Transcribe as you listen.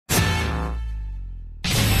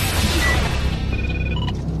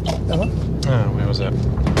was that?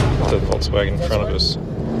 The Volkswagen in front of us.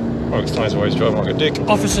 Well, it's nice always driving like a dick.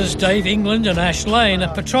 Officers Dave England and Ash Lane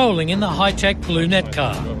are patrolling in the high-tech Blue Net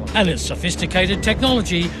car, and its sophisticated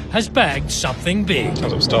technology has bagged something big.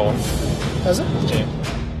 Sounds like stolen. Has it? Yeah.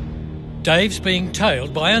 Dave's being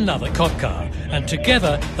tailed by another cop car, and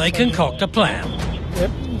together they concoct a plan.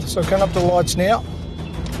 Yep, so coming up to the lights now.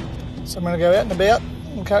 So I'm going to go out and about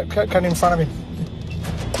and cut in front of him.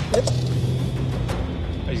 Yep.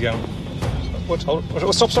 He's going. What? Hold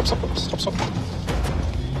it. Stop.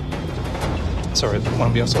 Sorry, the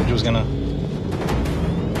one behind soldier was going to...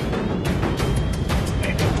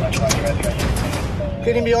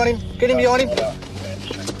 Get him behind him. Get him behind him.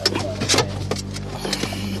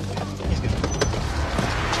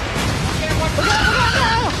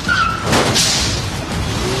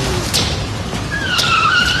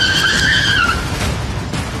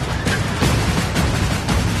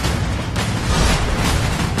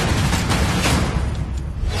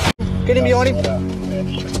 Get him behind him.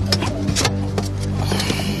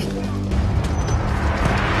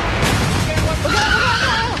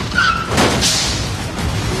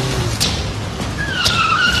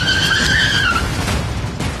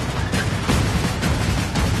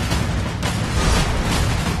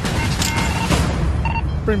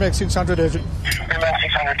 Bring back 600 urgent. Bring back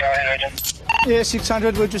 600, go ahead, urgent. Yeah,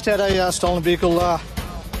 600. We've just had a stolen vehicle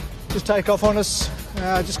just take off on us.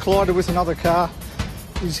 Just collided with another car.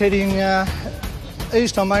 He's heading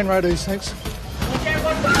east on Main Road East, thanks.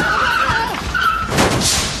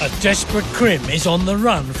 A desperate crim is on the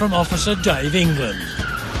run from Officer Dave England.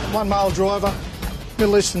 One male driver,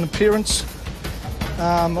 Middle Eastern appearance.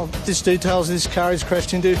 This details this car he's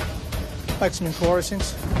crashed into. Make some inquiry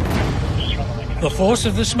since. The force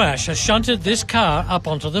of the smash has shunted this car up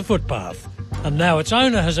onto the footpath, and now its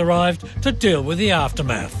owner has arrived to deal with the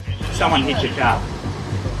aftermath. Someone hit your car.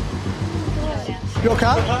 Your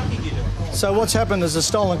car? So what's happened is a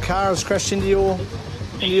stolen car has crashed into your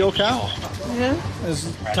car? Yeah.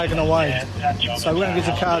 It's taken away. So we're going to get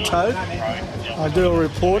your car towed. I'll do a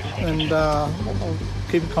report and I'll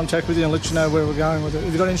keep in contact with you and let you know where we're going with it.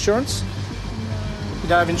 Have you got insurance? You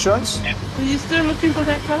don't have insurance? Are you still looking for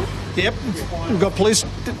that car? Yep. We've got police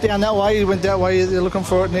down that way. You went that way. They're looking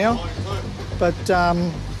for it now. But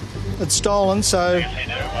it's stolen, so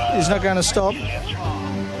he's not going to stop.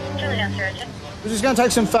 We're just going to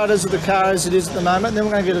take some photos of the car as it is at the moment, and then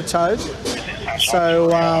we're going to get it towed. So,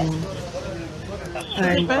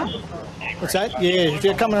 and what's that? Yeah, if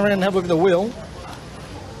you're coming around and have a look at the wheel,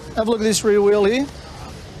 have a look at this rear wheel here.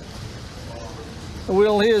 The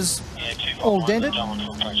wheel here is all dented.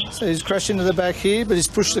 So he's crashed into the back here, but he's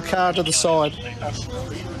pushed the car to the side.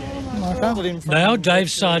 Okay. Now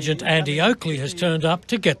Dave's Sergeant Andy Oakley has turned up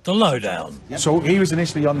to get the lowdown. So he was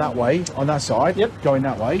initially on that way, on that side, going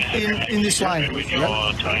that way. In this lane.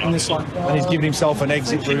 Yep. In this lane. And he's given himself an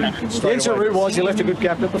exit route. The exit route was he left a good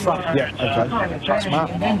gap at the front. Yeah, okay. Smart.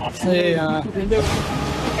 Yeah.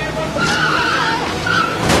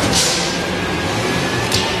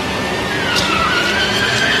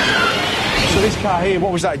 So this car here,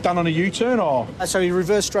 what was that, done on a U-turn or? So he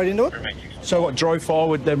reversed straight into it. So what, drove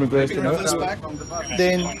forward, then reversed into Reversed it? back,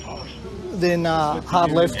 then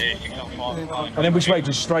hard left. And then which way,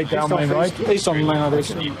 just straight down Main Road? East on Main Road.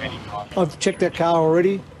 I've checked that car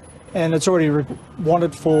already, and it's already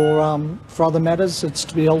wanted for other matters. It's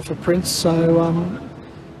to be held for prints. So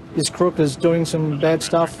this crook is doing some bad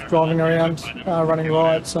stuff, driving around, running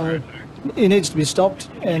riot. So he needs to be stopped,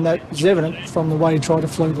 and that is evident from the way he tried to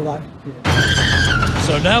flee today.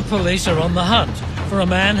 So now police are on the hunt for a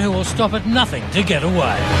man who will stop at nothing to get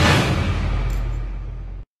away.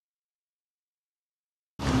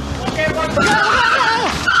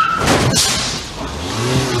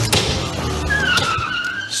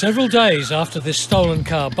 Several days after this stolen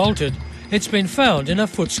car bolted, it's been found in a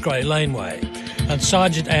Footscray laneway, and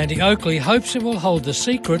Sergeant Andy Oakley hopes it will hold the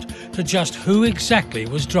secret to just who exactly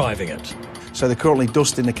was driving it. So they're currently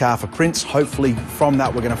dusting the car for prints. Hopefully from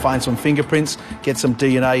that we're going to find some fingerprints, get some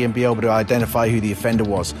DNA and be able to identify who the offender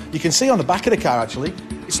was. You can see on the back of the car actually,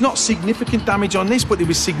 it's not significant damage on this, but there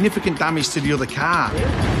was significant damage to the other car.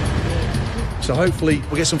 So hopefully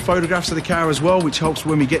we'll get some photographs of the car as well, which helps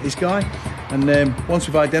when we get this guy. And once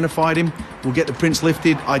we've identified him, we'll get the prints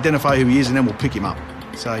lifted, identify who he is, and then we'll pick him up.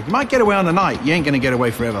 So you might get away on the night, you ain't going to get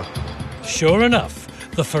away forever. Sure enough,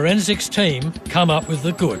 the forensics team come up with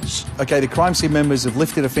the goods. OK, the crime scene members have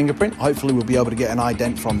lifted a fingerprint. Hopefully we'll be able to get an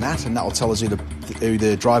ident from that, and that'll tell us who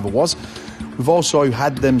the driver was. We've also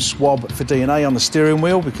had them swab for DNA on the steering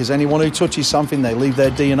wheel, because anyone who touches something, they leave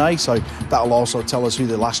their DNA, so that'll also tell us who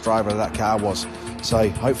the last driver of that car was. So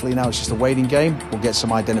hopefully now it's just a waiting game. We'll get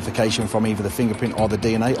some identification from either the fingerprint or the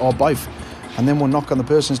DNA or both, and then we'll knock on the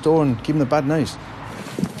person's door and give them the bad news.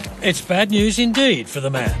 It's bad news indeed for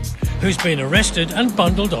the man, who's been arrested and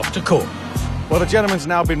bundled off to court. Well, the gentleman's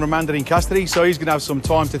now been remanded in custody, so he's going to have some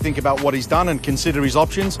time to think about what he's done and consider his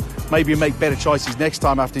options. Maybe make better choices next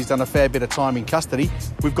time after he's done a fair bit of time in custody.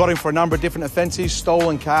 We've got him for a number of different offences: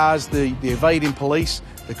 stolen cars, the evading police,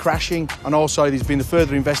 the crashing, and also there's been a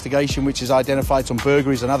further investigation which has identified some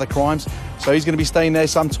burglaries and other crimes. So he's going to be staying there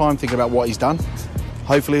some time thinking about what he's done.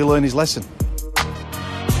 Hopefully he'll learn his lesson.